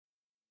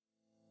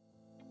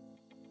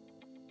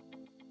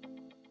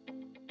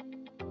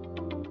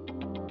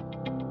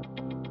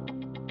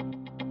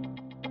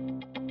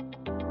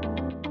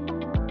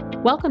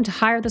Welcome to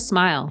Hire the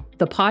Smile,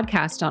 the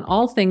podcast on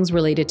all things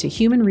related to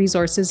human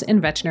resources in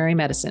veterinary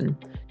medicine.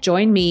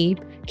 Join me,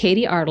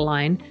 Katie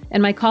Ardeline,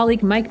 and my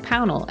colleague Mike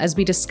Pownell as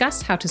we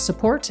discuss how to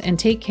support and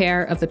take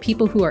care of the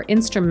people who are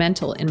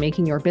instrumental in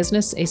making your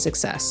business a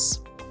success.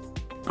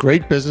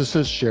 Great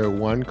businesses share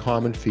one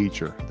common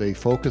feature. They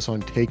focus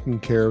on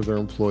taking care of their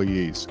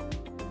employees.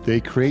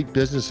 They create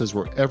businesses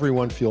where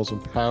everyone feels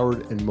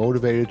empowered and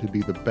motivated to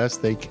be the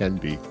best they can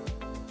be.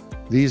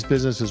 These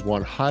businesses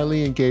want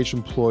highly engaged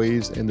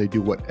employees, and they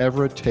do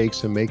whatever it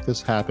takes to make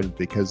this happen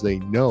because they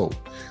know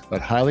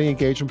that highly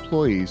engaged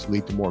employees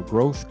lead to more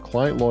growth,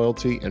 client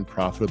loyalty, and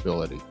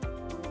profitability.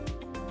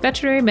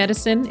 Veterinary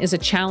medicine is a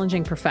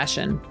challenging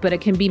profession, but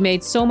it can be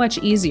made so much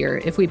easier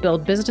if we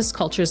build business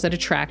cultures that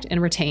attract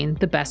and retain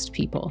the best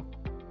people.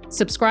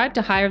 Subscribe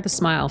to Hire the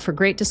Smile for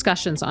great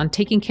discussions on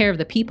taking care of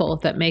the people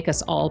that make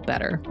us all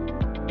better.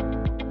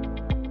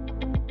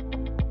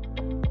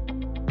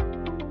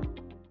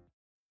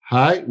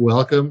 Hi,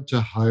 welcome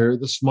to Hire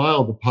the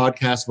Smile, the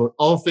podcast about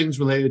all things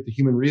related to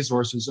human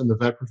resources in the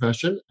vet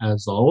profession.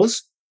 As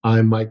always,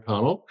 I'm Mike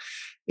Pownell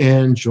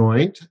and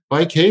joined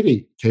by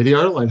Katie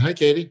Ardeline. Hi,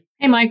 Katie.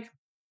 Hey, Mike.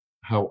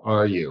 How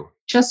are you?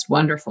 Just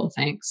wonderful,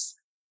 thanks.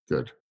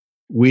 Good.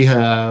 We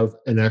have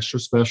an extra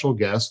special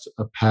guest,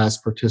 a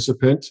past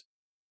participant,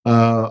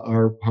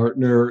 our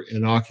partner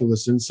in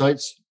Oculus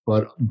Insights,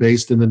 but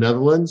based in the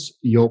Netherlands,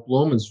 Joop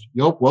Lomans.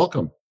 Joop,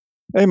 welcome.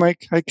 Hey,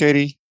 Mike. Hi,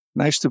 Katie.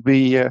 Nice to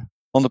be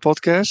on the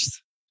podcast.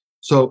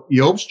 So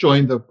Joop's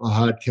joined the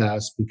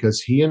podcast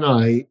because he and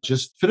I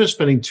just finished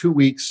spending 2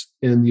 weeks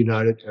in the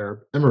United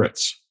Arab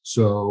Emirates.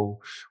 So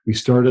we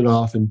started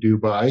off in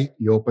Dubai.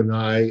 Joop and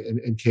I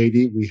and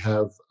Katie, we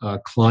have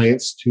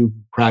clients, 2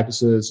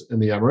 practices in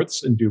the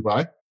Emirates in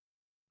Dubai,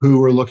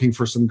 who are looking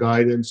for some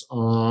guidance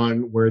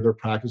on where their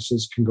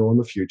practices can go in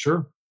the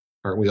future.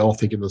 Aren't we all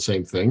thinking the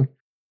same thing?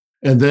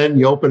 And then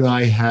Joop and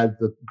I had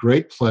the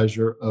great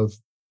pleasure of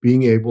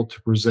being able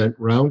to present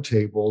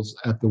roundtables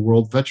at the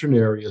World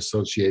Veterinary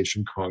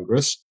Association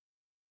Congress,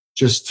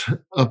 just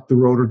up the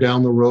road or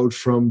down the road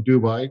from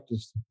Dubai,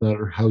 just no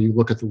matter how you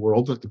look at the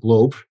world, at the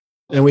globe.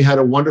 And we had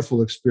a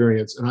wonderful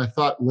experience. And I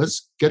thought,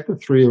 let's get the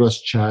 3 of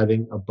us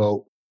chatting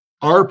about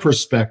our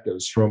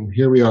perspectives from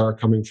here we are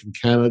coming from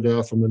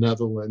Canada, from the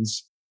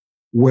Netherlands,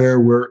 where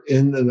we're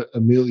in a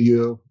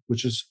milieu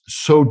which is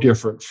so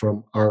different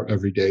from our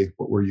everyday,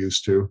 what we're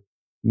used to.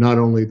 Not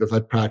only the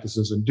vet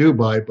practices in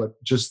Dubai, but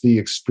just the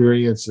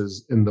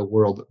experiences in the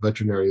World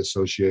Veterinary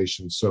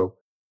Association. So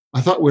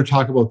I thought we'd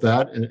talk about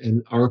that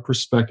and our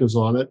perspectives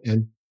on it.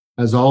 And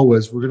as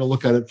always, we're going to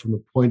look at it from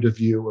the point of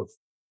view of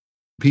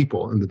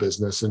people in the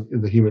business and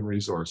in the human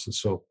resources.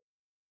 So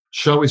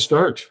shall we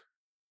start?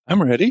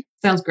 I'm ready.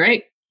 Sounds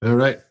great. All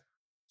right.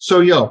 So,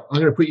 I'm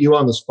going to put you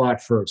on the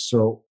spot first.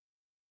 So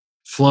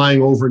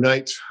flying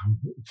overnight,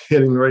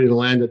 getting ready to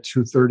land at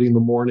 2:30 in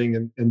the morning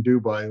in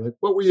Dubai. Like,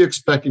 what were you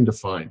expecting to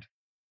find?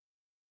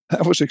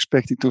 I was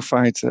expecting to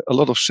find a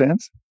lot of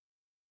sand,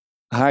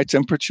 high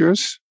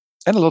temperatures,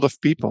 and a lot of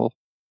people.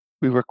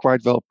 We were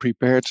quite well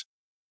prepared.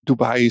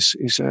 Dubai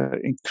is an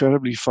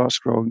incredibly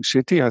fast-growing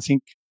city. I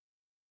think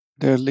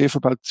there live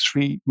about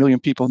 3 million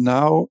people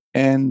now,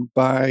 and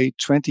by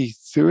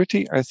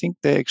 2030, I think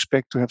they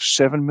expect to have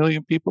 7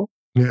 million people.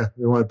 Yeah,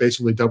 they want to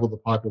basically double the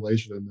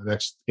population in the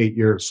next 8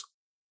 years.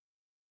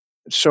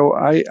 So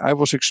I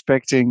was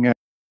expecting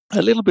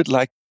a little bit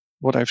like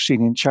what I've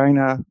seen in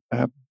China,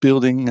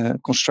 building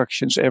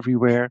constructions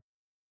everywhere,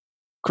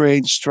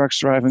 cranes, trucks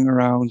driving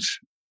around.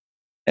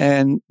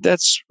 And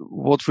that's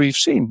what we've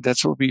seen.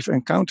 That's what we've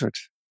encountered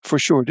for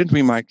sure. Didn't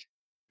we, Mike?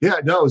 Yeah,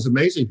 no, it was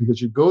amazing because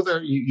you go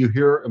there, you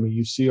hear,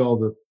 you see all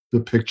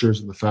the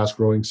pictures of the fast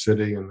growing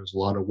city and there's a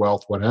lot of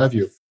wealth, what have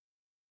you.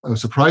 I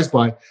was surprised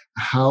by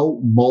how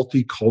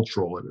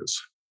multicultural it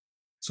is.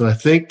 So I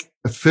think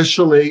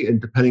officially, and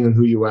depending on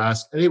who you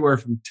ask, anywhere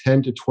from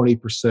 10 to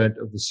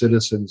 20% of the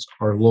citizens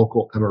are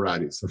local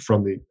Emiratis. They're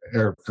from the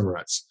Arab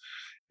Emirates.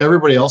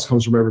 Everybody else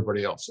comes from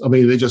everybody else.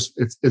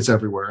 It's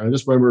everywhere. I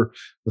just remember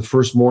the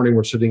first morning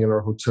we're sitting in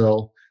our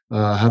hotel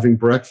having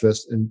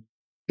breakfast, and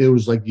it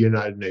was like the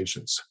United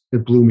Nations.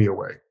 It blew me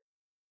away.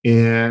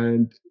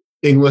 And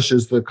English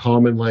is the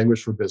common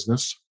language for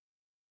business,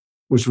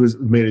 which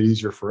made it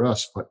easier for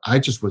us. But I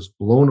just was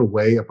blown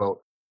away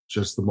about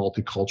just the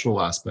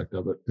multicultural aspect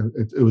of it.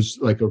 It was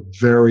like a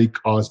very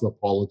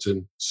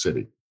cosmopolitan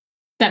city.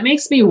 That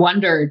makes me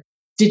wonder,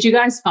 did you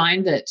guys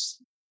find that,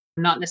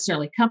 not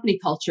necessarily company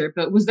culture,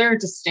 but was there a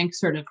distinct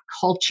sort of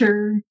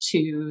culture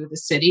to the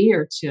city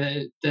or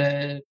to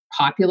the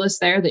populace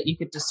there that you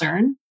could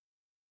discern?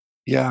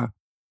 Yeah,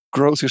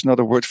 growth is not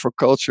a word for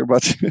culture,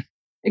 but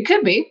It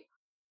could be.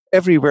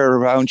 Everywhere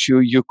around you,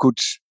 you could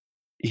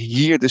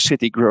hear the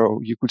city grow.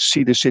 You could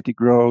see the city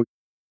grow.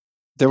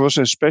 There was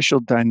a special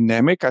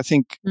dynamic, I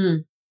think,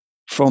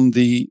 from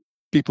the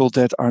people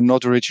that are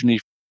not originally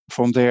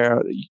from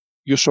there.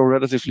 You saw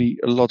relatively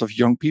a lot of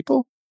young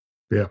people.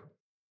 Yeah.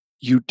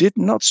 You did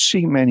not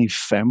see many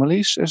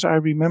families, as I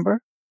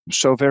remember.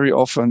 So very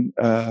often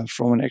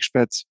from an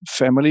expat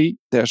family,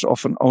 there's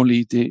often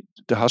only the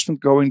husband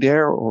going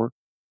there, or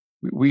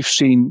We've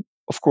seen,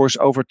 of course,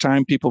 over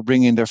time, people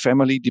bring in their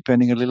family,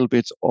 depending a little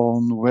bit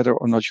on whether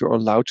or not you're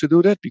allowed to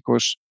do that,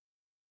 because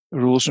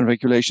rules and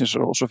regulations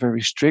are also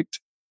very strict.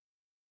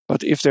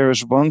 But if there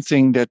is one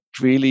thing that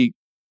really,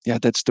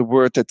 that's the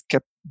word that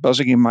kept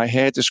buzzing in my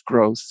head, is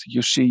growth.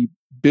 You see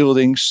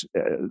buildings,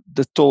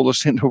 the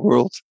tallest in the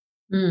world,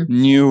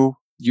 new.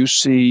 You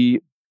see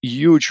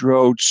huge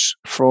roads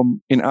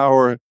from, in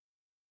our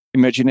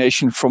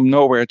imagination, from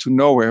nowhere to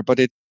nowhere, but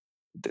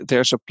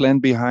there's a plan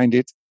behind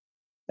it.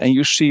 And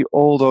you see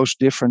all those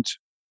different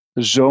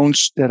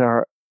zones that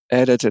are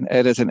added and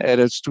added and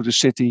added to the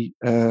city,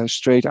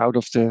 straight out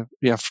of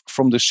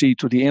from the sea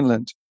to the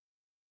inland.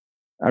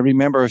 I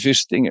remember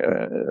visiting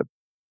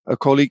a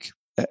colleague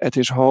at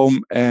his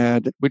home,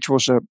 which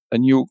was a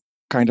new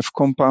kind of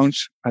compound.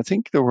 I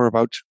think there were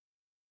about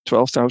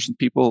 12,000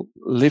 people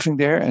living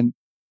there, and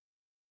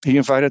he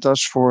invited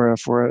us for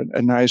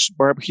a nice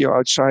barbecue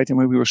outside. And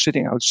when we were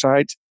sitting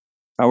outside,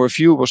 our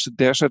view was the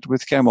desert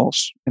with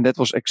camels, and that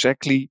was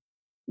exactly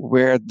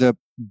where the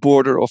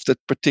border of that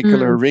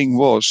particular ring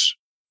was.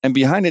 And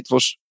behind it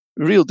was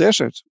real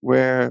desert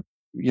where,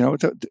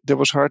 there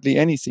was hardly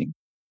anything.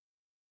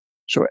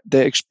 So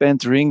they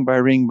expand ring by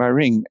ring by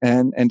ring.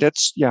 And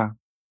that's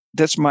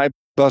my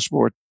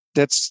buzzword.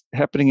 That's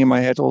happening in my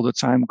head all the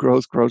time.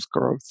 Growth, growth,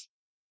 growth.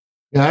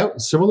 Yeah,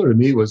 similar to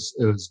me, it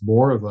was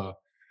more of a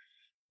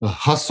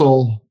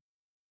hustle,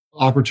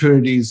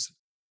 opportunities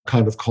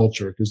kind of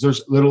culture, because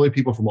there's literally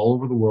people from all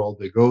over the world.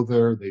 They go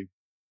there. The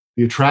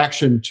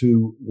attraction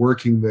to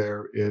working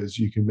there is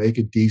you can make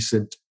a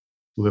decent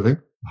living,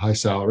 high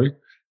salary,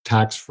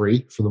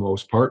 tax-free for the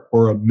most part,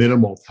 or a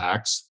minimal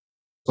tax.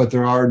 But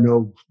there are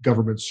no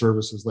government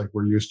services like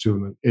we're used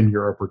to in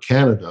Europe or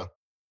Canada.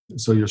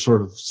 So you're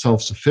sort of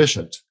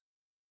self-sufficient.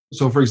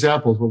 So for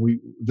example, when we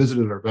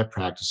visited our vet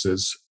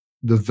practices,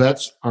 the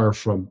vets are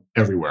from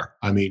everywhere.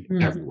 I mean,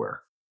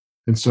 everywhere.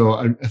 And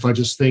so if I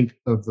just think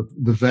of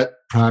the vet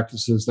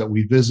practices that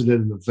we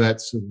visited, and the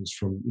vets, it was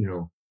from,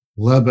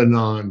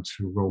 Lebanon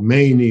to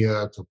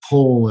Romania to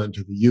Poland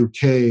to the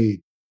UK.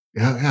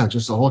 Yeah,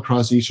 just all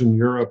across Eastern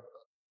Europe.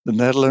 The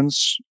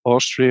Netherlands,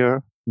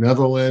 Australia.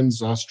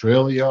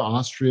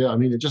 Austria. I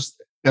mean, it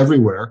just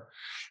everywhere.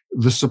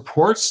 The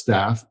support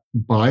staff,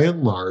 by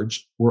and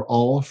large, were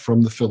all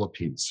from the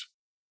Philippines.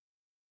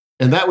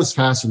 And that was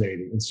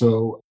fascinating. And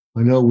so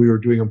I know we were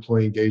doing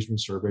employee engagement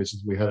surveys,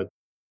 and we had to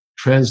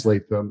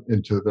translate them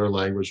into their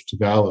language,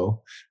 Tagalog,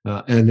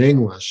 and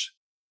English.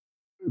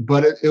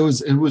 But it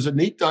was a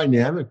neat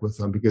dynamic with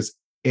them, because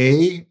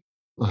I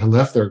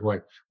left there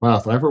going, wow,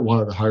 if I ever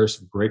wanted to hire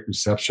some great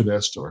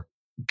receptionists or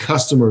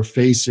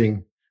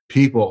customer-facing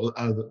people,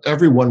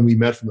 everyone we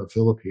met from the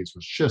Philippines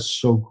was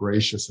just so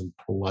gracious and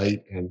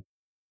polite and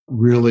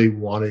really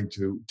wanting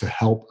to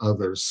help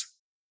others.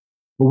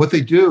 But what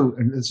they do,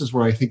 and this is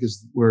where I think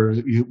is where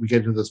we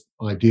get into this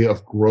idea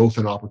of growth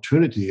and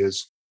opportunity,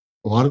 is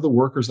a lot of the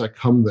workers that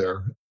come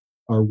there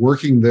are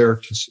working there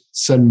to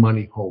send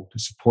money home to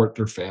support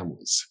their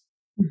families.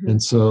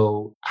 And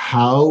so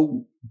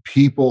how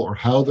people or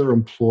how their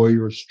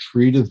employers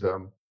treated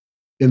them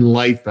in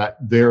light that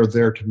they're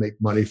there to make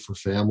money for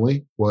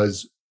family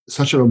was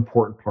such an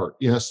important part.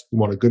 Yes, you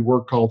want a good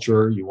work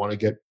culture, you want to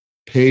get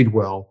paid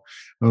well,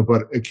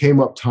 but it came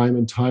up time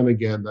and time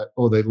again that,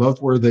 they loved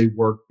where they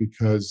worked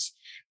because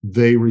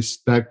they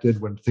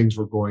respected when things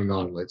were going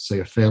on. Let's say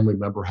a family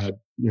member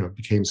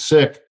became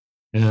sick,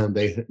 and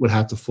they would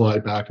have to fly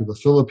back to the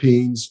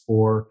Philippines.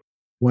 Or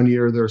one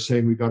year they're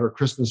saying we got our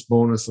Christmas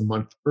bonus a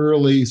month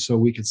early so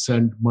we could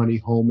send money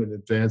home in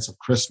advance of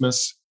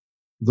Christmas.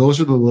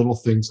 Those are the little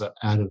things that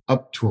added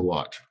up to a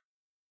lot.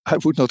 I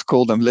would not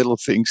call them little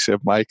things,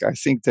 Mike. I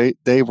think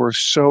they were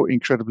so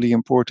incredibly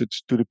important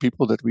to the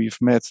people that we've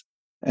met,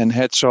 and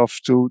hats off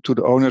to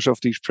the owners of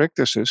these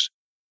practices.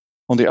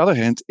 On the other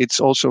hand,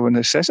 it's also a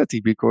necessity,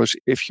 because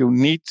if you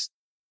need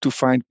to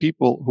find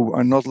people who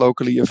are not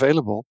locally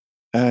available,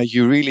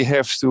 you really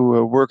have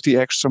to work the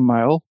extra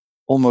mile,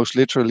 almost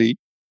literally,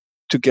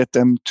 to get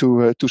them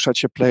to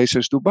such a place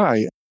as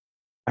Dubai.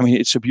 I mean,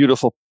 it's a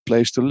beautiful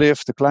place to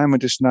live. The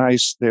climate is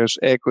nice. There's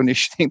air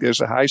conditioning.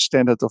 There's a high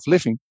standard of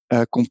living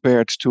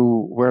compared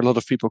to where a lot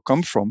of people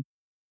come from.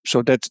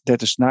 So that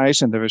is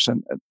nice, and there's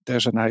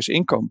a nice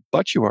income.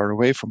 But you are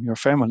away from your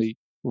family,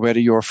 whether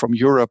you're from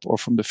Europe or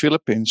from the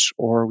Philippines,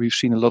 or we've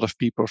seen a lot of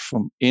people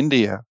from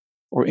India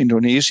or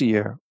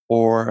Indonesia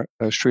or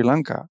Sri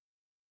Lanka.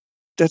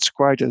 That's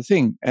quite a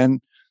thing. And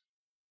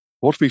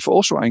what we've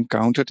also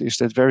encountered is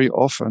that very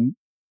often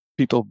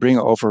people bring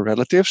over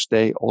relatives.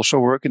 They also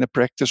work in a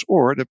practice,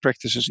 or the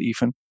practice is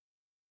even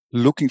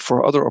looking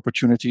for other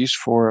opportunities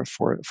for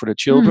the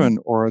children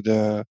or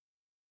the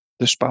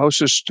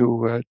spouses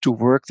to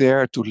work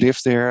there, to live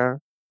there,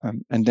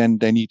 and then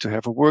they need to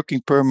have a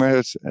working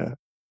permit.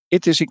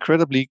 It is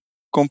incredibly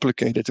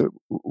complicated.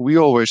 We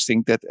always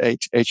think that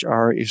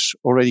HR is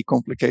already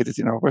complicated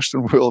in our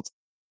Western world,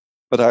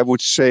 but I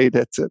would say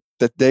that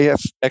they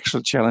have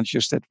extra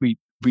challenges that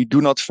we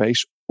do not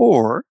face,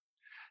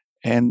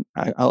 and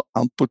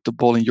I'll put the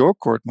ball in your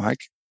court,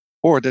 Mike,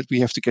 or that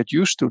we have to get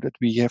used to, that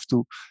we have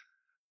to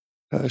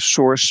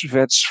source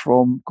vets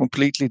from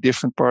completely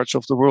different parts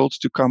of the world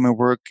to come and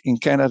work in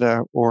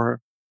Canada or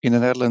in the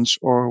Netherlands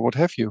or what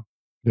have you.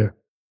 Yeah.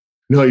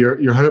 No, you're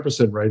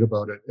 100% right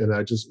about it. And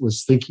I just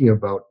was thinking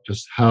about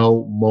just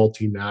how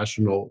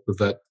multinational the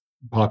vet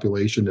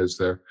population is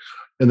there.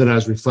 And then I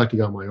was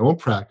reflecting on my own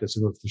practice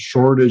and with the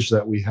shortage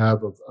that we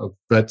have of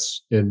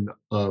vets in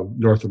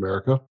North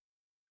America,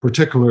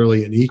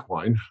 particularly in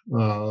equine,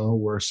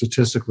 where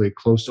statistically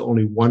close to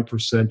only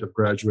 1% of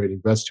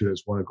graduating vet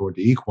students want to go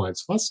into equine.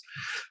 So that's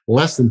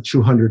less than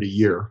 200 a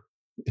year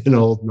in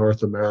all of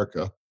North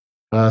America.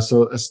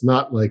 So it's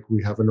not like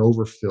we have an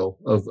overfill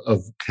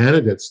of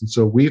candidates. And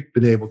so we've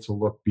been able to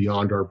look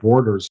beyond our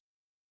borders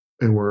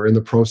and we're in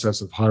the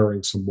process of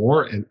hiring some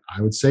more. And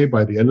I would say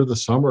by the end of the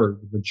summer,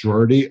 the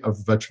majority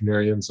of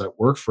veterinarians that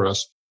work for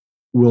us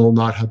will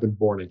not have been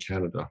born in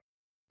Canada.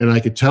 And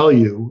I could tell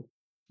you,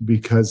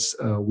 because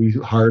we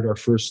hired our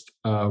first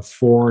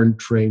foreign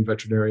trained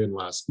veterinarian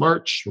last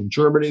March from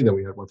Germany, then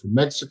we had one from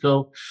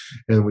Mexico,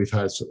 and we've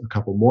had a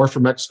couple more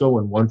from Mexico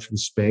and one from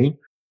Spain.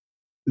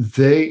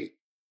 They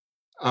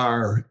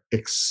are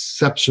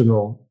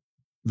exceptional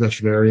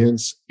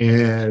veterinarians,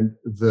 and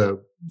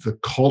the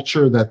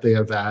culture that they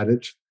have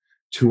added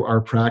to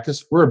our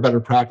practice, we're a better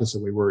practice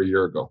than we were a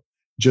year ago,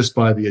 just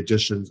by the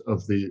additions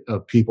of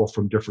people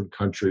from different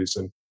countries.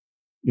 And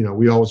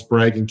we always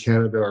brag in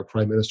Canada, our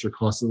prime minister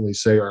constantly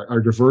say our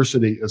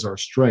diversity is our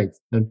strength.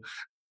 And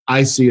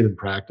I see it in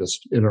practice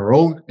in our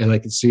own, and I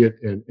can see it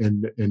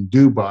in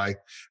Dubai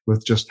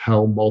with just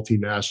how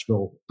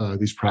multinational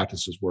these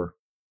practices were.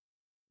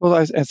 Well,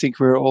 I think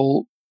we're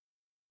all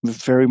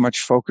very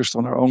much focused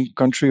on our own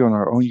country, on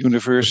our own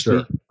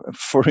university.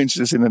 For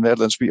instance, in the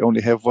Netherlands, we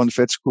only have one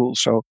vet school.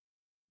 So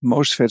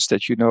most vets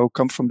that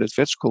come from that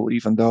vet school,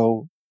 even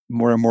though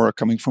more and more are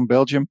coming from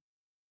Belgium.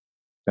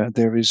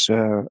 There is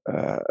a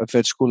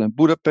vet school in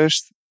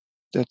Budapest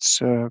that's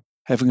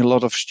having a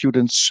lot of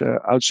students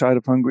outside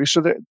of Hungary.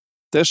 So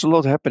there's a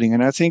lot happening.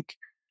 And I think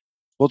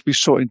what we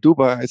saw in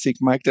Dubai, I think,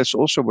 Mike, that's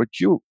also what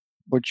you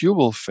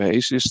will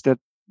face is that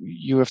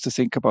you have to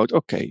think about,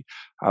 okay,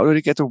 how do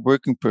they get a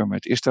working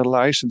permit? Is their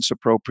license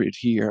appropriate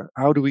here?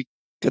 How do we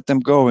get them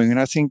going?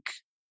 And I think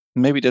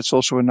maybe that's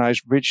also a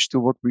nice bridge to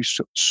what we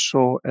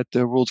saw at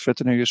the World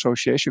Veterinary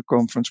Association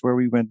conference where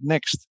we went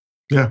next.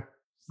 Yeah.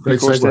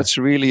 Great because segue. That's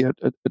really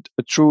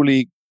a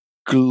truly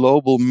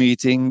global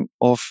meeting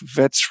of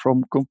vets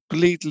from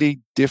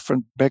completely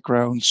different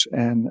backgrounds,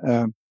 and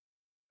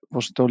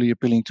was totally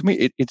appealing to me.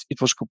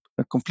 It was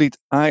a complete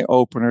eye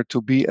opener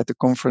to be at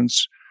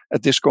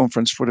this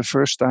conference for the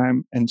first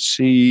time and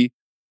see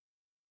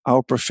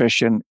our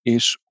profession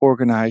is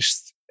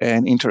organized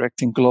and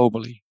interacting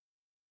globally.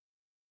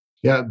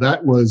 Yeah,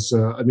 that was.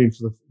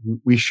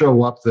 We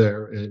show up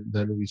there and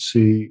then we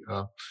see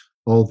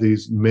all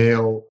these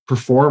male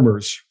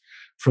performers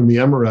from the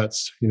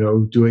Emirates,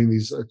 doing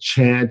these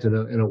chant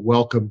and a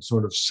welcome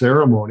sort of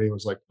ceremony. It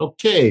was like,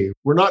 okay,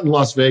 we're not in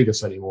Las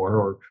Vegas anymore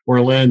or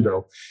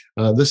Orlando.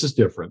 This is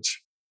different.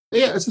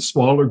 Yeah, it's a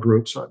smaller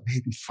group, so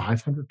maybe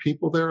 500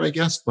 people there, I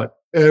guess, but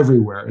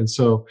everywhere. And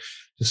so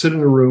to sit in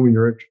a room and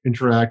you're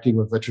interacting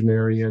with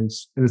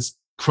veterinarians, and it's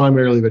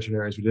primarily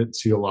veterinarians. We didn't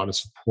see a lot of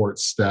support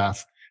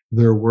staff.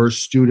 There were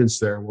students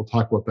there, and we'll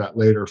talk about that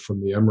later from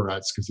the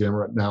Emirates, because the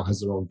Emirate now has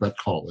their own vet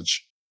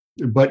college.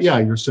 But yeah,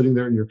 you're sitting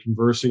there and you're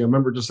conversing. I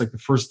remember just like the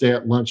first day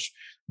at lunch,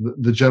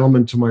 the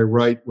gentleman to my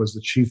right was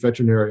the chief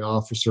veterinary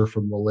officer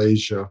from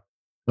Malaysia.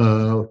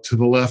 To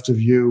the left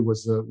of you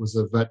was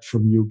a vet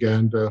from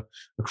Uganda.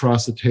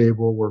 Across the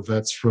table were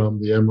vets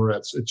from the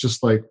Emirates. It's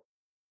just like,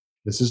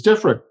 this is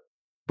different.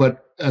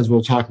 But as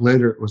we'll talk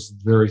later, it was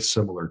very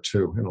similar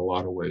too in a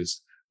lot of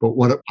ways. But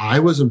what I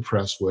was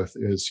impressed with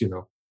is,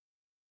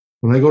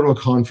 when I go to a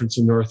conference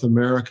in North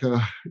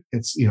America,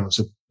 it's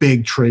a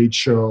big trade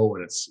show,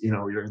 and it's,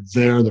 you're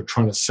there, they're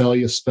trying to sell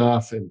you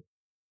stuff, and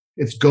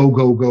it's go,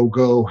 go, go,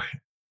 go.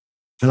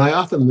 And I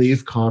often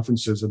leave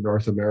conferences in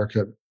North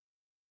America.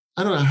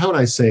 I don't know, how would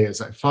I say is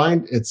I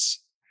find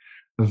it's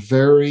a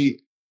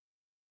very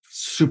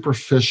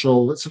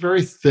superficial, it's a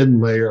very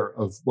thin layer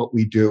of what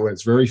we do. And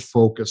it's very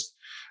focused,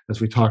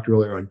 as we talked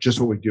earlier, on just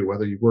what we do,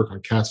 whether you work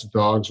on cats or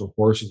dogs or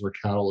horses or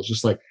cattle. It's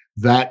just like,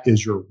 that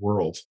is your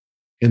world.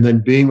 And then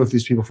being with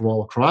these people from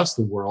all across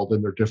the world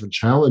and their different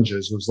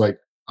challenges was like,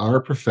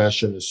 our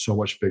profession is so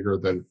much bigger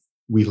than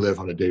we live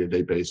on a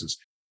day-to-day basis.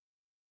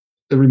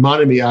 It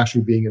reminded me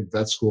actually being in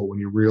vet school when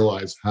you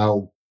realize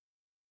how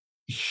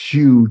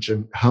huge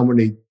and how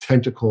many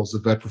tentacles the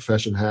vet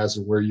profession has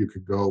and where you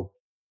could go.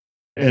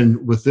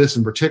 And with this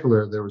in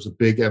particular, there was a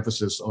big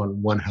emphasis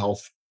on One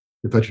Health,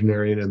 the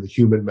veterinarian and the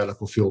human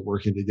medical field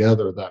working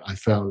together, that I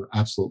found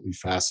absolutely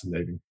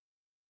fascinating.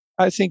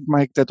 I think,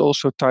 Mike, that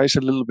also ties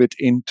a little bit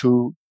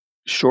into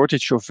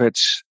shortage of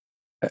vets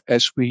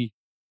as we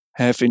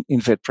have in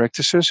vet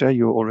practices.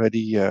 You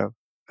already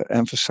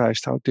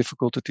emphasized how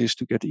difficult it is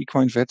to get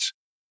equine vets.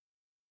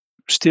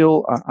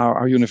 Still,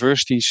 our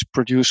universities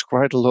produce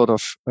quite a lot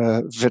of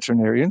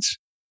veterinarians,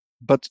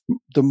 but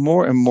the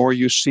more and more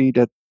you see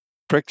that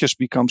practice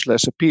becomes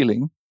less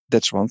appealing,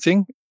 that's one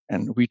thing.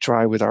 And we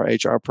try with our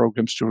HR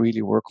programs to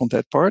really work on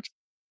that part.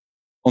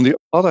 On the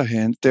other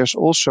hand, there's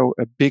also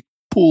a big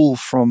pull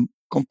from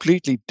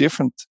completely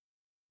different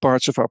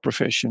parts of our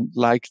profession,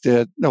 like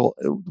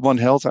One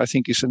Health, I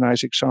think, is a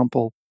nice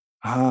example.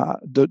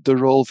 The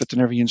role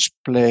veterinarians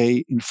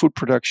play in food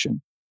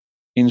production,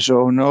 in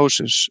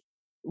zoonosis.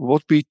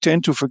 What we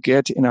tend to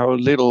forget in our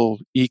little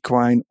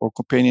equine or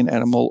companion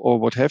animal or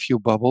what have you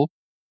bubble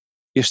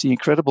is the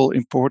incredible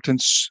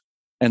importance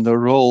and the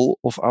role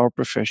of our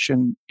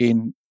profession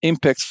in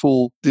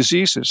impactful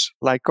diseases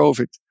like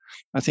COVID.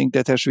 I think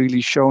that has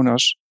really shown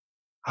us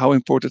how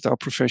important our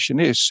profession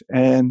is.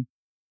 And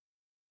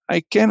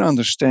I can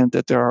understand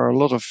that there are a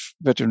lot of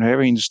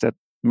veterinarians that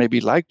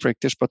maybe like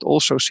practice, but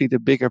also see the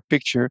bigger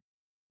picture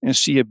and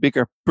see a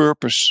bigger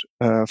purpose,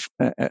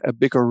 a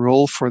bigger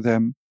role for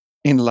them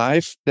in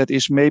life that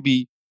is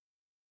maybe,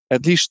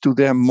 at least to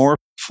them, more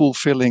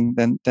fulfilling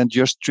than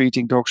just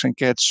treating dogs and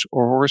cats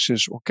or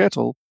horses or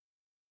cattle.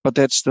 But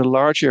that's the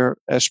larger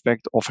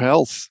aspect of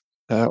health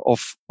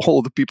of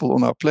all the people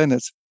on our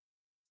planet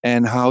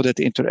and how that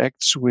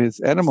interacts with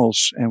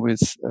animals and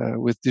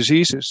with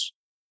diseases.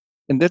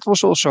 And that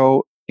was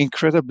also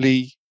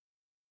incredibly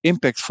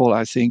impactful,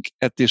 I think,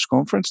 at this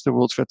conference, the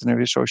World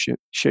Veterinary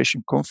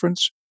Association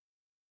conference,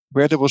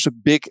 where there was a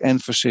big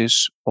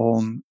emphasis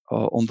on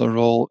the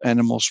role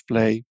animals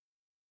play,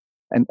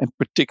 and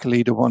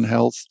particularly the One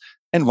Health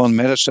and One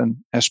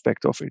Medicine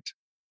aspect of it.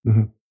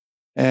 Mm-hmm.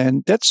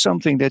 And that's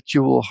something that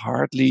you will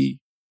hardly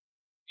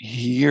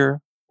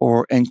hear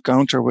or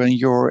encounter when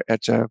you're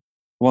at a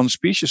One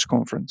Species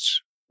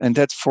conference. And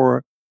that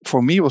for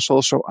me was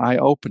also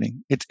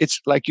eye-opening.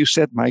 It's like you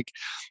said, Mike,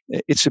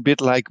 it's a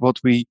bit like what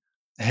we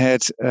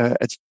had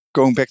at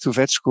going back to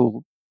vet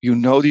school. You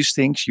know these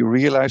things, you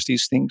realize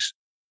these things,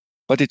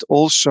 but it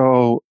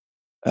also,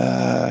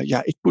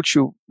 it puts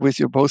you with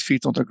your both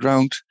feet on the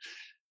ground.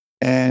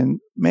 And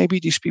maybe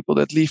these people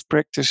that leave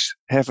practice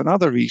have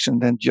another reason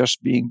than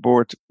just being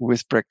bored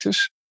with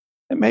practice.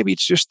 And maybe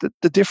it's just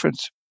the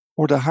different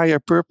or the higher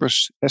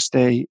purpose as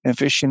they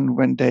envision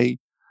when they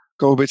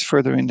go a bit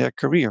further in their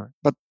career.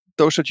 But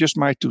those are just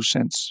my 2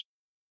 cents.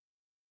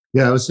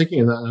 Yeah, I was thinking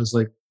of that. I was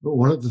like,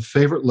 one of the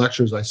favorite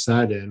lectures I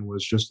sat in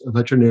was just a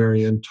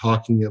veterinarian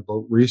talking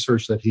about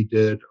research that he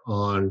did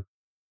on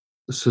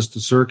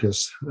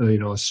cysticercus,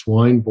 a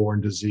swine-borne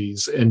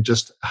disease, and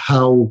just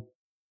how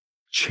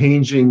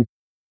changing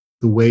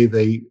the way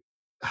they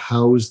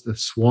house the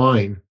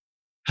swine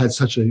had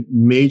such a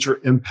major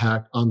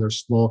impact on their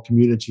small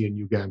community in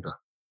Uganda.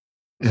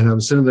 And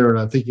I'm sitting there and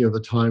I'm thinking of the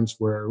times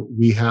where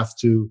we have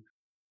to,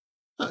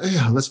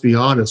 let's be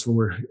honest, when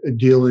we're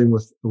dealing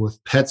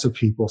with pets of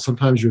people,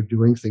 sometimes you're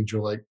doing things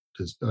you're like,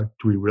 do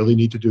we really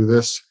need to do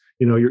this?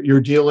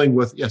 You're dealing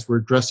with, yes, we're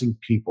addressing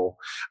people,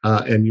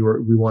 and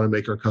we want to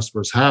make our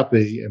customers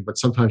happy. But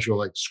sometimes you're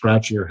like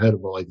scratching your head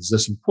about, like, is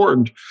this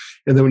important?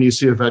 And then when you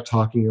see a vet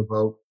talking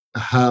about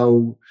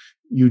how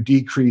you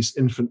decrease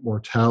infant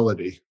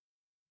mortality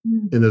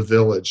in a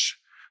village,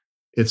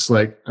 it's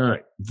like, all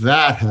right,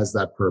 that has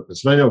that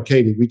purpose. And I know,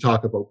 Katie, we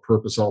talk about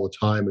purpose all the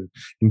time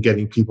and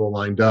getting people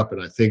lined up.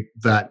 And I think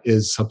that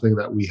is something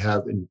that we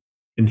have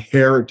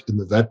inherent in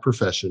the vet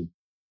profession,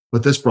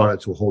 but this brought it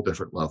to a whole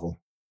different level.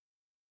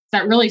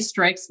 That really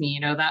strikes me,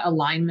 that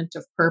alignment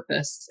of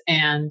purpose.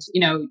 And,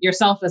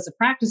 yourself as a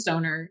practice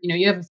owner,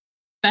 you have a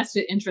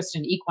vested interest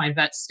in equine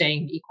vets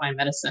staying in equine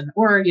medicine,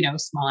 or,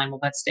 small animal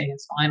vets staying in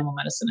small animal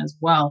medicine as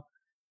well.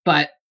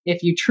 But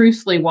if you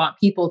truthfully want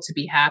people to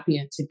be happy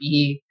and to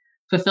be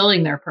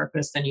fulfilling their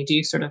purpose, then you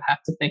do sort of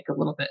have to think a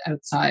little bit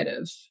outside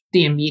of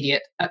the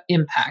immediate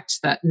impact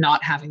that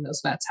not having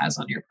those vets has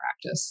on your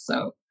practice.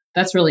 So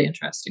that's really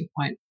interesting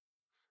point.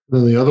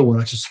 And then the other one,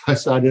 I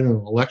sat in on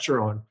a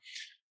lecture on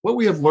what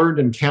we have learned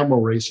in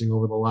camel racing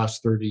over the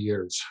last 30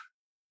 years.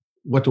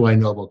 What do I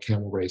know about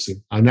camel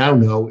racing? I now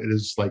know it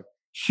is like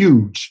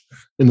huge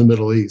in the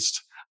Middle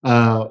East.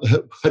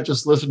 But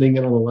just listening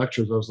in on the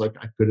lectures, I was like,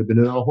 I could have been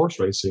in a horse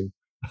racing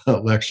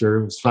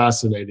lecture. It was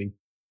fascinating.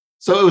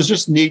 So it was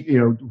just neat,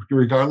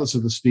 regardless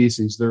of the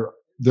species,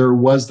 there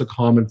was the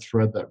common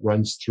thread that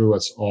runs through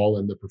us all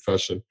in the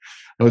profession.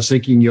 I was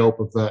thinking, Joop,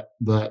 of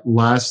that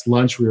last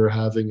lunch we were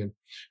having, and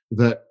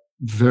that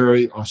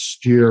very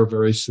austere,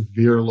 very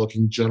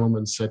severe-looking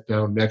gentleman sat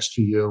down next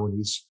to you, and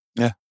he's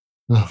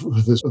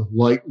with this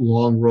light,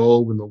 long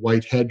robe and the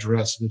white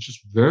headdress, and it's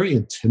just very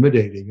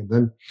intimidating. And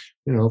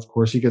then, of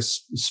course, he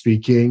gets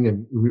speaking,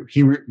 and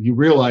you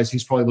realize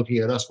he's probably looking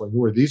at us like,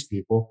 who are these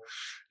people?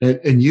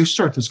 And you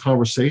start this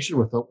conversation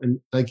with him, and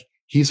like,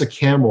 he's a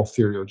camel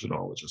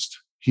theriogenologist.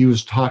 He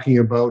was talking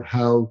about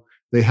how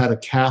they had a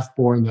calf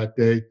born that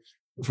day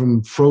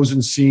from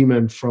frozen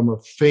semen from a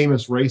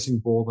famous racing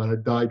bull that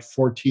had died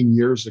 14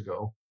 years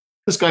ago.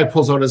 This guy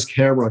pulls out his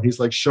camera and he's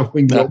like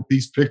showing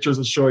these pictures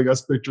and showing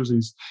us pictures.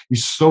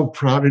 He's so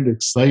proud and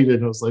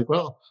excited. I was like,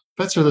 well,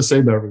 pets are the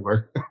same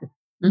everywhere.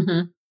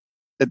 Mm-hmm.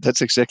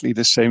 That's exactly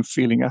the same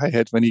feeling I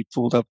had when he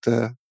pulled up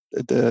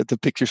the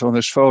pictures on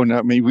his phone.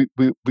 I mean,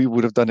 we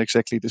would have done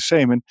exactly the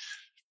same.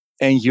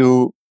 And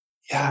you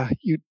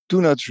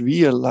do not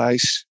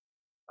realize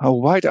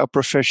wide our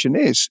profession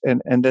is,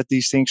 and that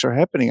these things are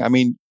happening. I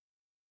mean,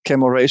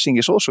 camel racing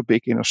is also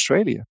big in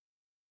Australia.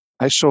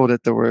 I saw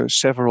that there were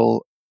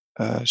several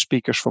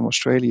speakers from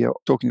Australia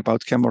talking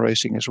about camel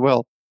racing as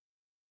well.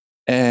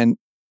 And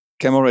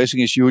camel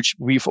racing is huge.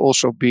 We've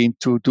also been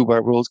to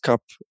Dubai World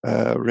Cup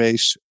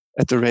race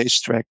at the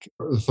racetrack.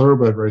 The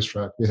thoroughbred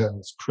racetrack, yeah,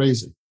 it's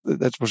crazy.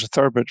 That was a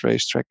thoroughbred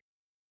racetrack.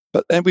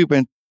 But then we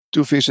went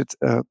to visit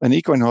an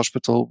equine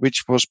hospital,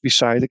 which was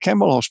beside a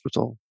camel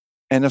hospital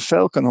and a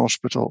falcon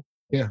hospital.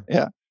 Yeah.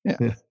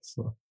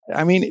 So.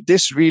 I mean,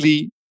 this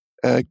really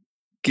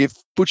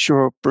puts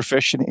your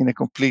profession in a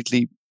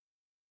completely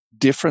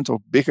different or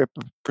bigger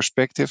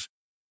perspective.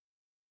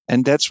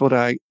 And that's what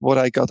I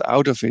got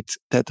out of it.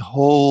 That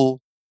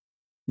whole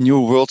new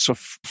worlds of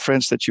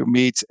friends that you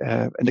meet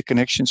and the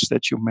connections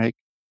that you make,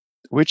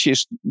 which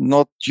is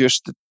not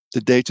just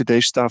the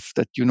day-to-day stuff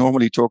that you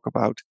normally talk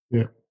about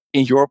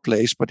in your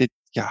place, but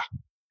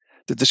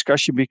the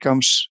discussion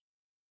becomes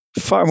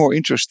far more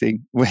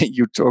interesting when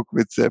you talk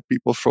with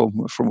people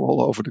from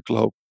all over the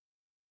globe.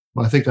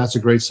 Well, I think that's a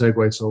great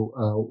segue. So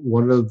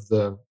one of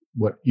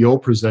what Yo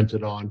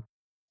presented on,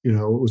 it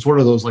was one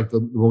of those like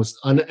the most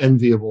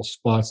unenviable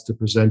spots to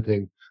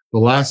presenting the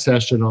last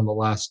session on the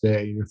last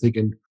day. And you're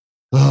thinking,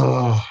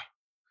 oh,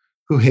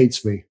 who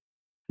hates me?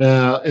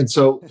 And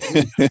so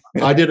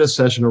I did a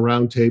session, a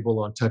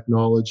roundtable on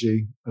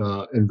technology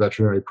in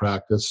veterinary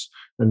practice.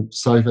 And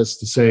suffice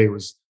to say, it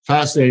was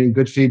fascinating,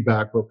 good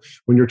feedback. But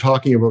when you're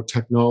talking about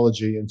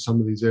technology and some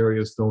of these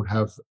areas don't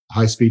have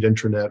high-speed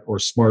internet or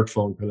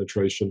smartphone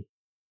penetration,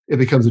 it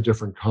becomes a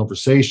different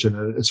conversation.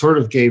 And it sort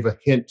of gave a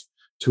hint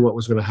to what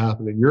was going to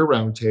happen in your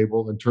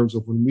roundtable in terms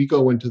of when we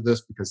go into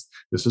this, because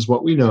this is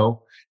what we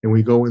know, and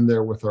we go in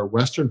there with our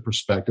Western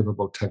perspective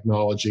about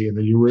technology, and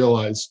then you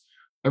realize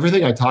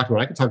everything I talk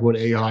about, I can talk about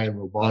AI and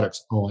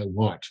robotics all I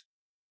want.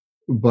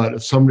 But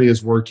if somebody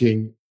is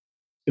working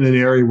in an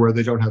area where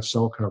they don't have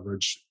cell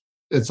coverage,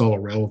 it's all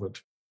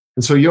irrelevant.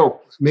 And so,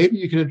 Yo, maybe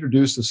you can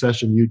introduce the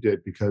session you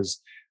did,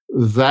 because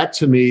that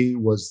to me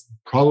was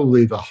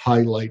probably the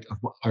highlight of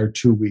our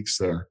 2 weeks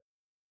there.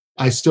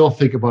 I still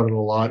think about it a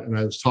lot. And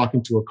I was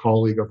talking to a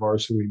colleague of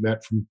ours who we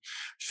met from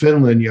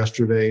Finland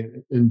yesterday,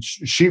 and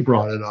she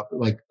brought it up,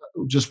 like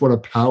just what a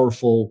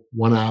powerful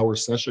 1 hour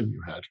session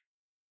you had.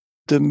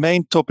 The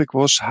main topic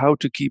was how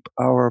to keep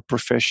our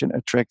profession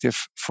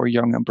attractive for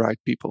young and bright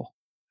people.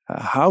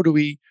 How do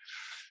we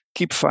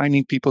keep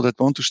finding people that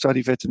want to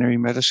study veterinary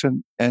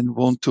medicine and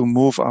want to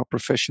move our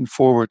profession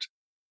forward?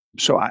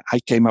 So I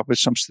came up with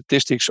some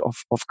statistics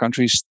of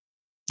countries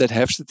that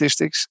have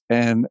statistics,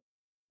 and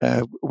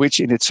which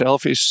in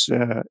itself is,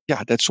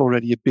 that's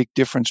already a big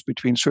difference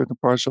between certain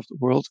parts of the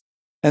world.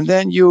 And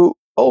then you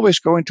always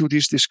go into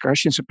these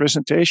discussions and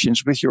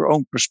presentations with your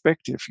own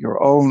perspective,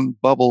 your own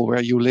bubble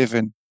where you live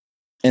in.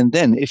 And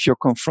then if you're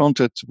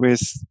confronted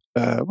with,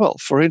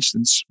 for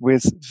instance,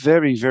 with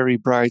very, very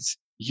bright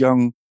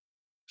young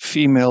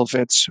female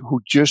vets who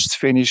just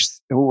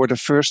finished, who were the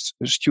first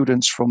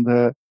students from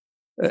the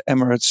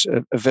Emirates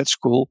vet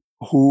school,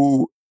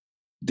 who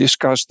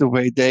discussed the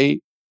way they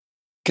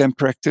can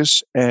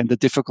practice and the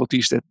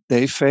difficulties that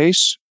they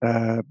face,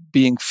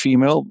 being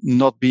female,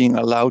 not being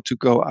allowed to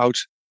go out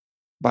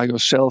by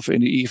yourself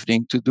in the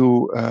evening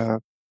to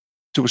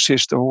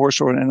assist a horse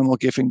or an animal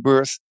giving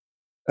birth,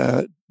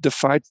 the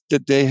fight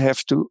that they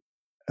have to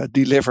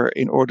deliver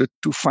in order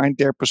to find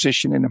their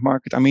position in the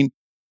market. I mean,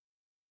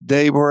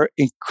 they were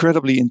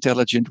incredibly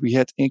intelligent. We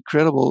had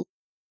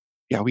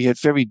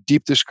very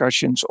deep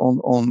discussions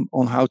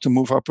on how to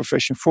move our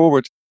profession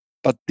forward.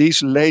 But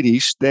these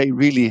ladies, they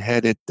really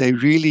had it. They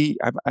really,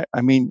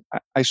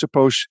 I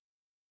suppose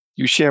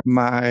you share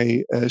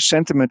my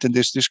sentiment in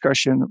this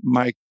discussion,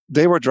 Mike.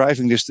 They were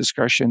driving this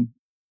discussion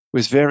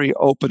with very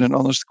open and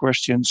honest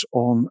questions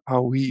on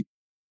how we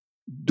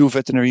do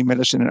veterinary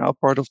medicine in our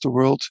part of the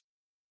world,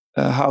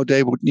 how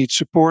they would need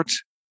support.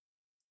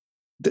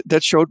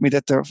 That showed me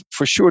that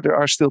for sure there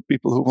are still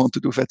people who want to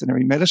do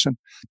veterinary medicine.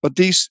 But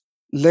these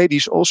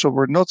ladies also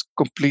were not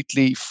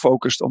completely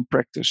focused on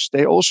practice.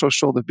 They also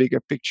saw the bigger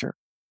picture.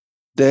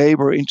 They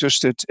were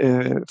interested,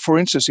 for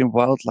instance, in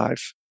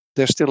wildlife.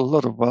 There's still a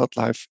lot of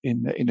wildlife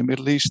in the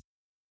Middle East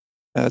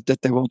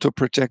that they want to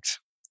protect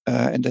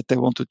and that they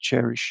want to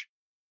cherish.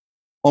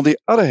 On the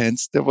other hand,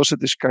 there was a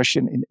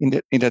discussion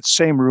in that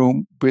same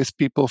room with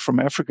people from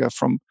Africa,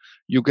 from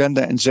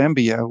Uganda and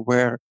Zambia,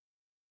 where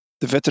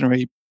the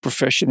veterinary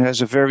profession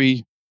is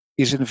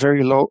in a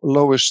very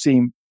low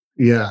esteem.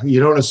 Yeah, you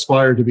don't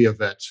aspire to be a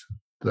vet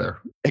there.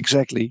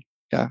 Exactly.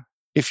 Yeah.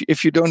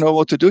 If you don't know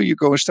what to do, you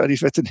go and study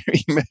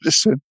veterinary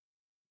medicine.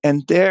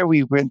 And there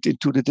we went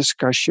into the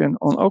discussion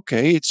on,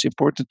 okay, it's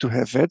important to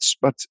have vets,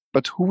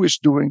 but who is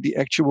doing the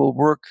actual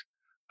work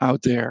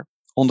out there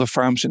on the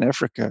farms in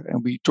Africa?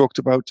 And we talked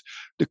about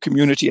the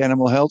community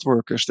animal health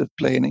workers that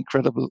play an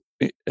incredible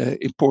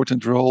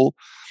important role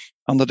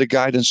under the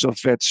guidance of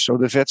vets. So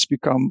the vets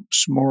become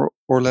more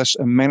or less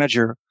a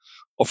manager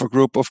of a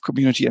group of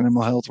community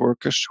animal health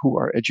workers who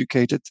are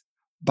educated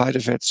by the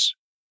vets.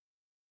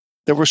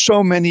 There were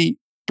so many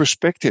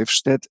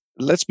perspectives that,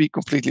 let's be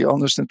completely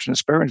honest and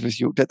transparent with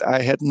you, that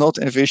I had not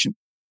envisioned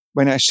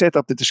when I set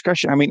up the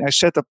discussion. I mean, I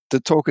set up the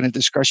talk and the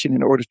discussion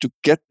in order to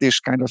get this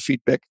kind of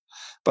feedback,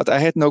 but I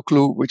had no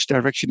clue which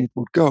direction it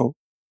would go.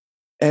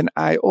 And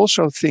I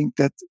also think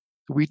that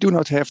we do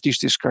not have these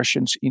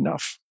discussions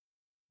enough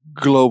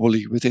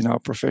globally within our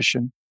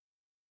profession.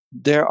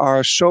 There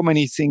are so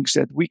many things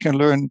that we can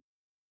learn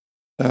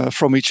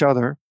from each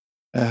other.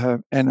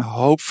 And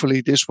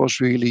hopefully this was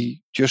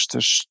really just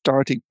a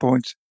starting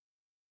point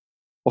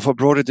of a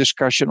broader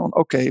discussion on,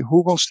 okay,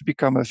 who wants to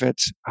become a vet?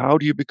 How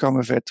do you become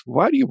a vet?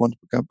 Why do you want to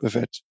become a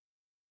vet?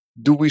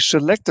 Do we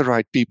select the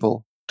right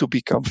people to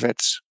become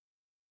vets?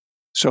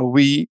 So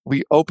we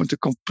opened a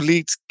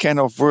complete can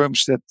of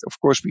worms that, of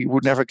course, we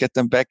would never get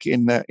them back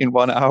in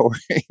 1 hour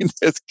in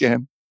that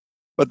can.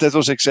 But that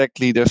was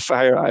exactly the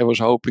fire I was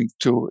hoping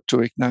to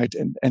ignite,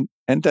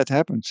 and that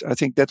happened. I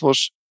think that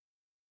was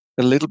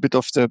a little bit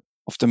of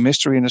the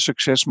mystery and the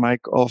success,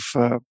 Mike, of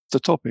the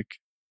topic.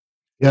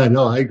 Yeah,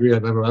 no, I agree. I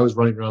remember I was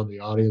running around the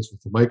audience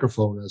with the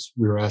microphone as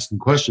we were asking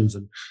questions,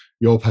 and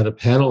Joop had a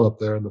panel up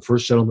there, and the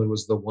first gentleman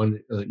was the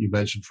one you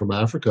mentioned from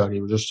Africa, and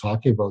he was just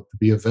talking about to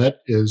be a vet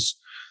is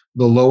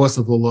the lowest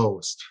of the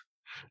lowest.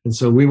 And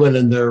so we went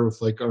in there with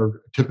like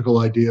our typical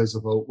ideas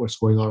about what's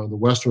going on in the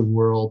Western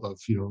world of,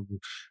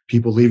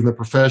 people leaving the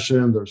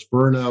profession, there's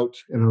burnout.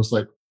 And I was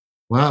like,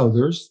 wow,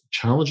 there's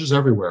challenges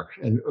everywhere.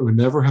 And I would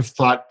never have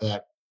thought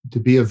that to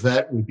be a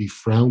vet would be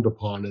frowned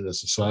upon in a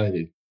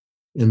society.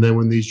 And then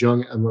when these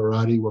young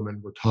Emirati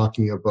women were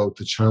talking about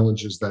the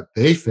challenges that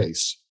they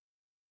face,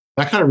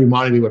 that kind of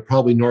reminded me what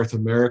probably North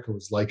America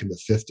was like in the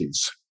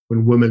 50s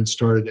when women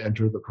started to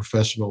enter the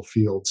professional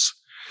fields.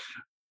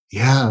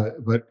 Yeah,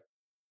 but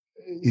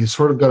you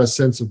sort of got a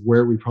sense of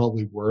where we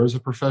probably were as a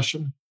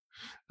profession.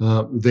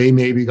 They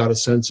maybe got a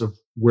sense of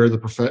where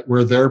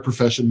their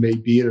profession may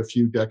be in a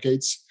few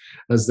decades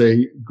as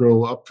they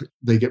grow up.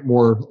 They get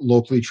more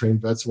locally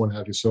trained vets and what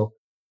have you. So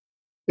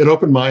it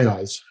opened my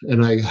eyes,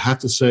 and I have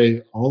to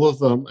say, all of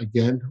them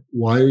again.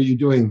 Why are you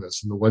doing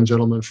this? And the one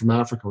gentleman from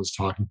Africa was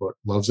talking about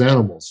loves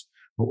animals.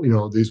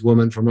 These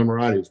women from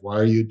Emiratis. Why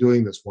are you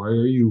doing this? Why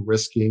are you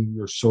risking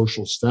your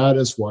social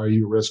status? Why are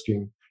you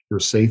risking your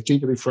safety?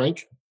 To be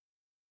frank.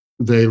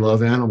 They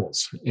love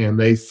animals, and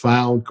they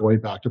found, going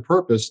back to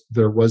purpose,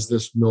 there was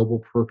this noble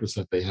purpose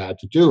that they had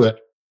to do it.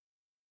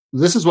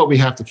 This is what we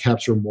have to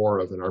capture more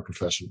of in our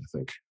profession, I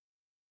think.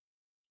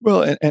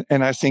 Well,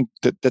 and I think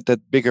that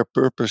bigger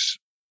purpose,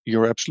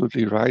 you're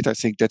absolutely right. I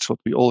think that's what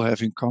we all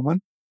have in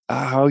common.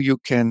 How you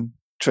can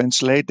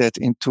translate that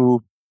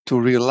into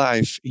real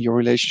life in your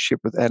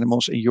relationship with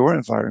animals in your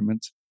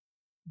environment.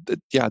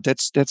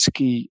 That's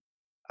key.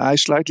 I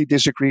slightly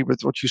disagree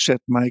with what you said,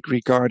 Mike,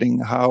 regarding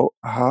how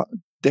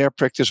their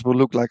practice will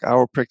look like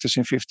our practice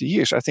in 50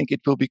 years. I think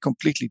it will be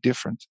completely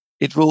different.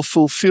 It will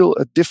fulfill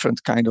a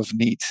different kind of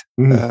need.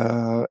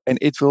 And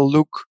it will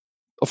look,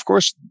 of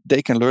course,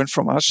 they can learn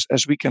from us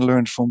as we can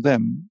learn from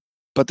them.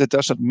 But that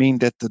doesn't mean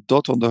that the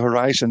dot on the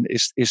horizon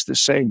is the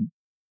same.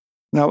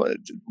 Now,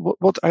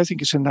 what I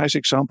think is a nice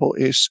example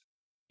is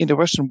in the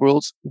Western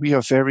world, we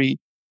are very,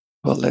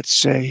 well, let's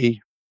say,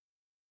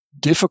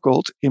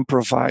 difficult in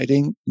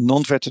providing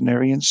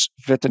non-veterinarians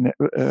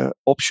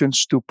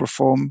options to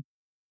perform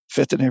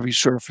veterinary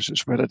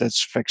services, whether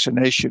that's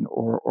vaccination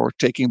or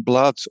taking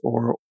blood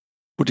or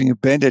putting a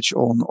bandage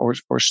on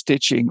or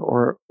stitching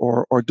or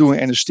doing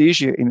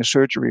anesthesia in a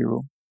surgery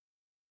room.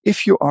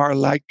 If you are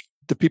like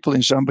the people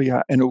in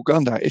Zambia and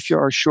Uganda, if you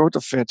are short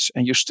of vets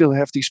and you still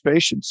have these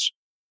patients,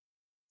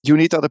 you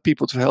need other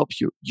people to help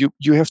you.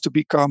 You have to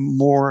become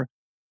more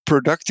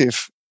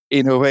productive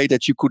in a way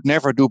that you could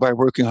never do by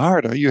working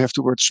harder. You have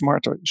to work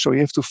smarter. So you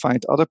have to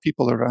find other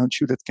people around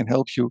you that can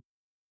help you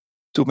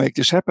to make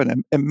this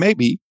happen. And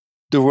maybe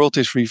the world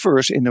is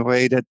reversed in a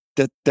way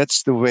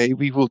that's the way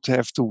we would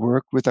have to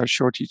work with our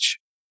shortage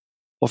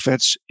of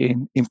vets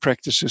in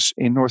practices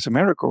in North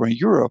America or in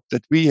Europe,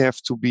 that we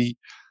have to be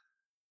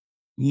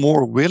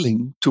more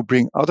willing to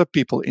bring other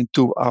people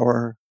into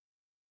our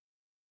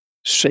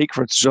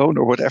sacred zone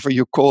or whatever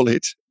you call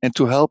it, and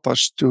to help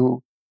us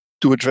to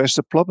address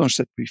the problems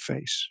that we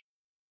face.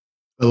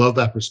 I love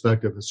that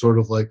perspective. It's sort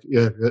of like,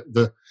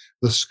 the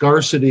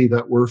scarcity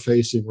that we're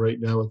facing right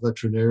now with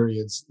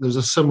veterinarians. There's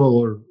a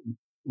similar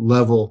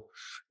level.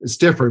 It's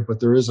different, but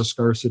there is a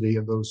scarcity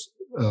in those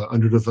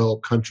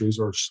underdeveloped countries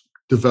or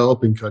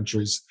developing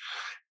countries.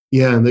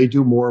 Yeah, and they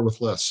do more with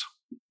less.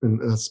 And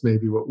that's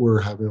maybe what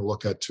we're having to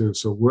look at too.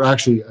 So we're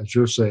actually, as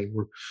you're saying,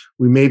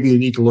 we maybe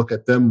need to look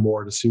at them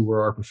more to see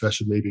where our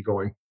profession may be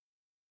going.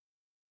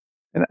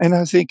 And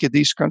I think in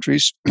these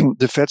countries,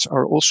 the vets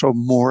are also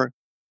more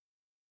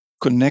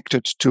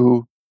connected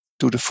to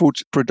the food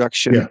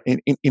production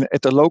in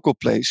at the local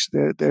place.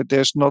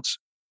 There's not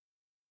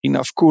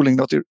enough cooling,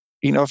 not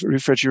enough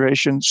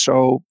refrigeration,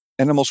 so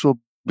animals will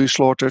be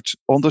slaughtered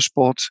on the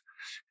spot.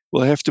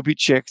 Will have to be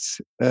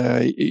checked.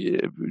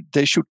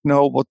 They should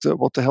know what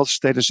the health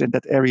status in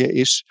that area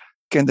is.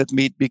 Can that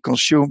meat be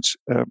consumed?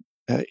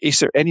 Is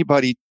there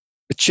anybody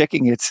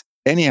checking it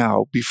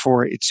anyhow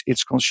before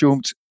it's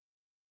consumed?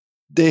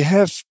 they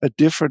have a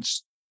different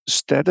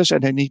status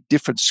and they need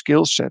different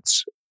skill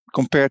sets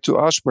compared to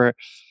us, where,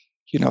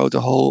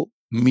 the whole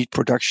meat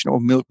production or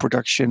milk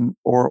production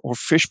or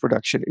fish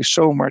production is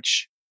so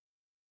much,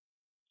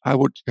 I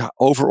would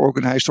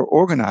over-organized or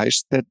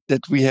organized that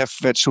we have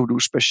vets who do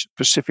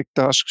specific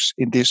tasks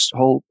in this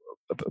whole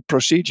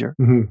procedure,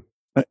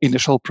 in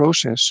this whole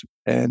process,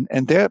 and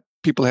there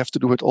people have to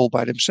do it all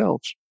by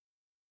themselves.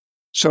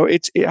 So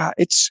it's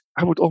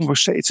I would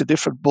almost say it's a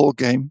different ball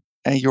game,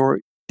 and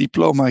your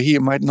diploma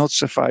here might not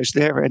suffice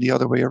there and the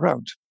other way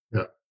around.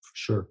 Yeah, for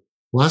sure.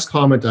 Last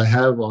comment I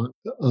have on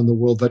the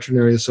World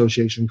Veterinary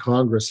Association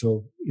Congress.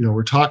 So,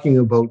 we're talking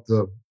about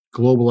the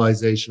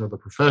globalization of the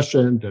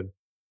profession,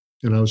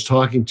 and I was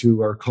talking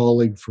to our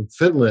colleague from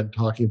Finland,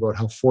 talking about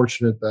how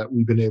fortunate that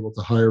we've been able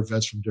to hire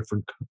vets from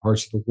different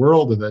parts of the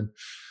world. And then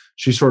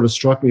she sort of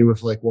struck me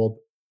with well,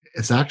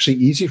 it's actually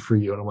easy for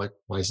you. And I'm like,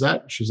 why is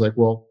that? She's like,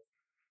 well,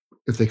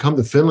 if they come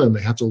to Finland,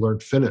 they have to learn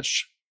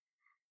Finnish.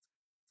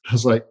 I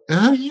was like,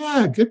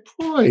 yeah, good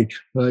point.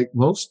 Like,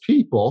 most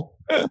people,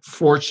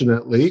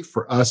 fortunately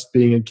for us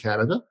being in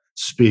Canada,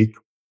 speak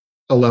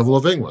a level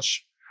of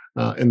English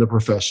in the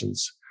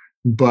professions.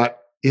 But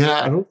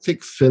yeah, I don't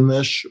think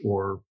Finnish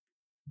or,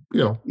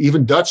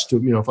 even Dutch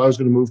if I was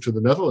going to move to the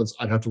Netherlands,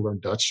 I'd have to learn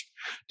Dutch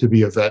to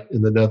be a vet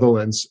in the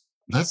Netherlands.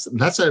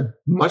 That's a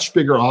much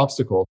bigger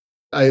obstacle.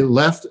 I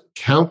left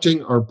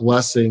counting our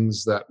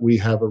blessings that we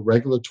have a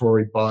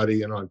regulatory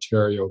body in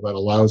Ontario that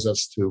allows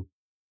us to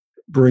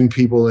bring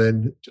people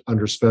in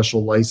under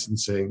special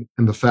licensing,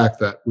 and the fact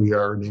that we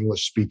are an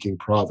English-speaking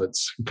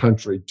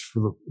country,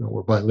 we're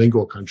a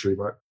bilingual country.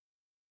 But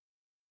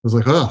I was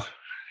like, oh,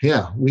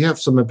 yeah, we have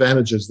some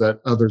advantages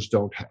that others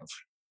don't have.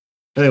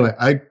 Anyway,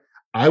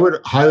 I would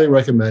highly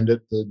recommend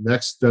it. The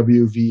next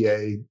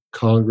WVA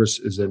Congress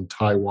is in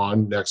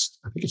Taiwan I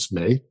think it's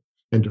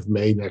end of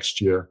May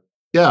next year.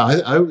 Yeah,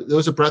 it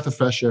was a breath of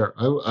fresh air.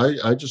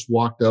 I just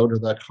walked out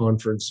of that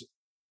conference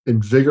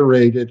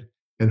invigorated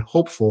and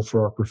hopeful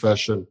for our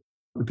profession,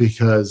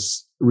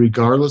 because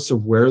regardless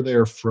of where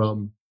they're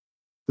from,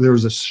 there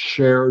was a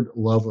shared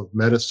love of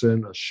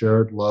medicine, a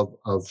shared love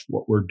of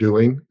what we're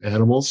doing,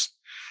 animals.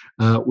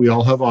 We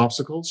all have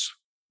obstacles,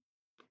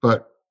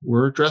 but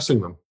we're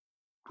addressing them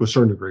to a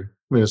certain degree.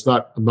 I mean,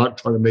 I'm not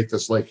trying to make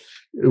this like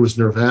it was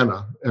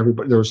nirvana.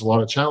 There was a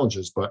lot of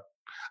challenges, but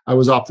I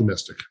was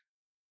optimistic.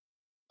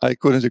 I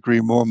couldn't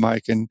agree more,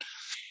 Mike. And,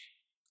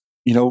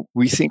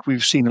 we think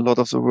we've seen a lot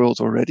of the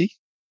world already,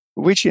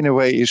 which in a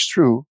way is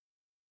true.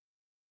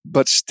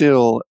 But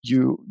still,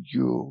 you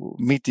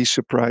meet these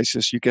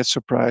surprises, you get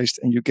surprised,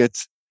 and you get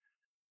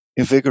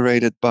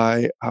invigorated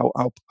by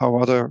how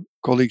other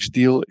colleagues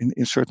deal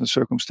in certain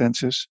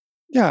circumstances.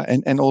 Yeah,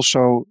 and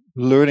also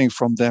learning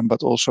from them,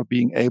 but also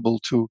being able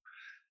to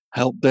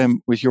help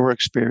them with your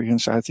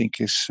experience, I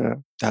think is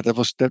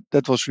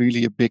that was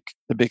really a big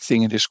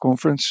thing in this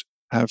conference.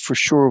 For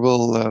sure,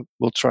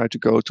 we'll try to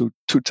go to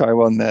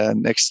Taiwan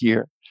next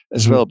year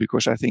as well,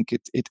 because I think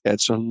it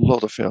adds a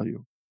lot of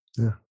value.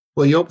 Yeah.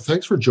 Well, Joop,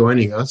 thanks for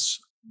joining us.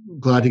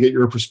 Glad to get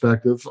your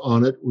perspective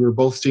on it. We were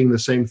both seeing the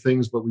same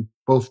things, but we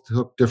both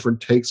took different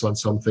takes on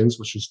some things,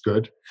 which is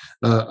good.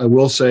 I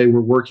will say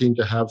we're working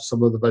to have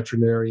some of the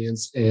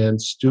veterinarians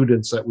and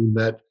students that we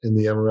met in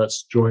the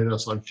Emirates join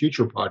us on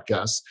future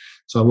podcasts.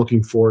 So I'm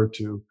looking forward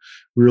to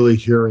really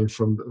hearing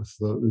from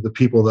the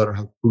people that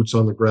have boots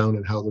on the ground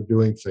and how they're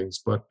doing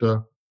things. But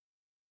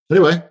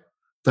anyway,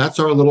 that's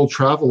our little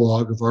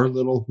travelogue of our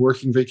little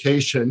working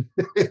vacation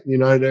in the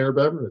United Arab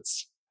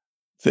Emirates.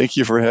 Thank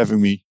you for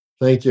having me.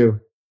 Thank you.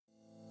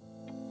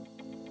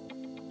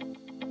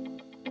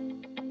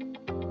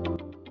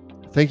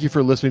 Thank you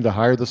for listening to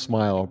Hire the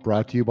Smile,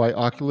 brought to you by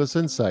Oculus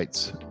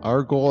Insights.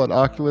 Our goal at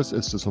Oculus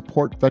is to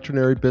support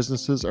veterinary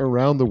businesses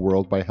around the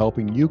world by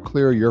helping you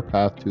clear your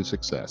path to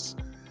success.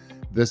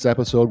 This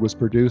episode was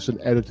produced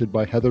and edited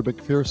by Heather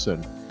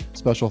McPherson.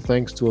 Special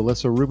thanks to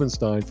Alyssa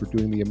Rubenstein for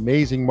doing the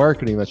amazing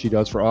marketing that she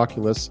does for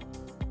Oculus.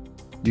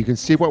 You can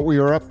see what we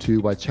are up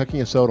to by checking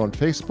us out on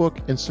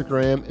Facebook,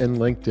 Instagram, and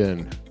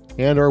LinkedIn,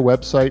 and our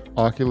website,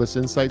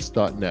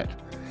 oculusinsights.net.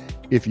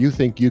 If you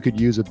think you could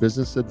use a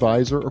business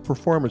advisor or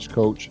performance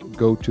coach,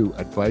 go to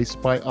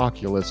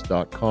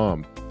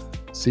advicebyoculus.com.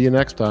 See you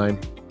next time.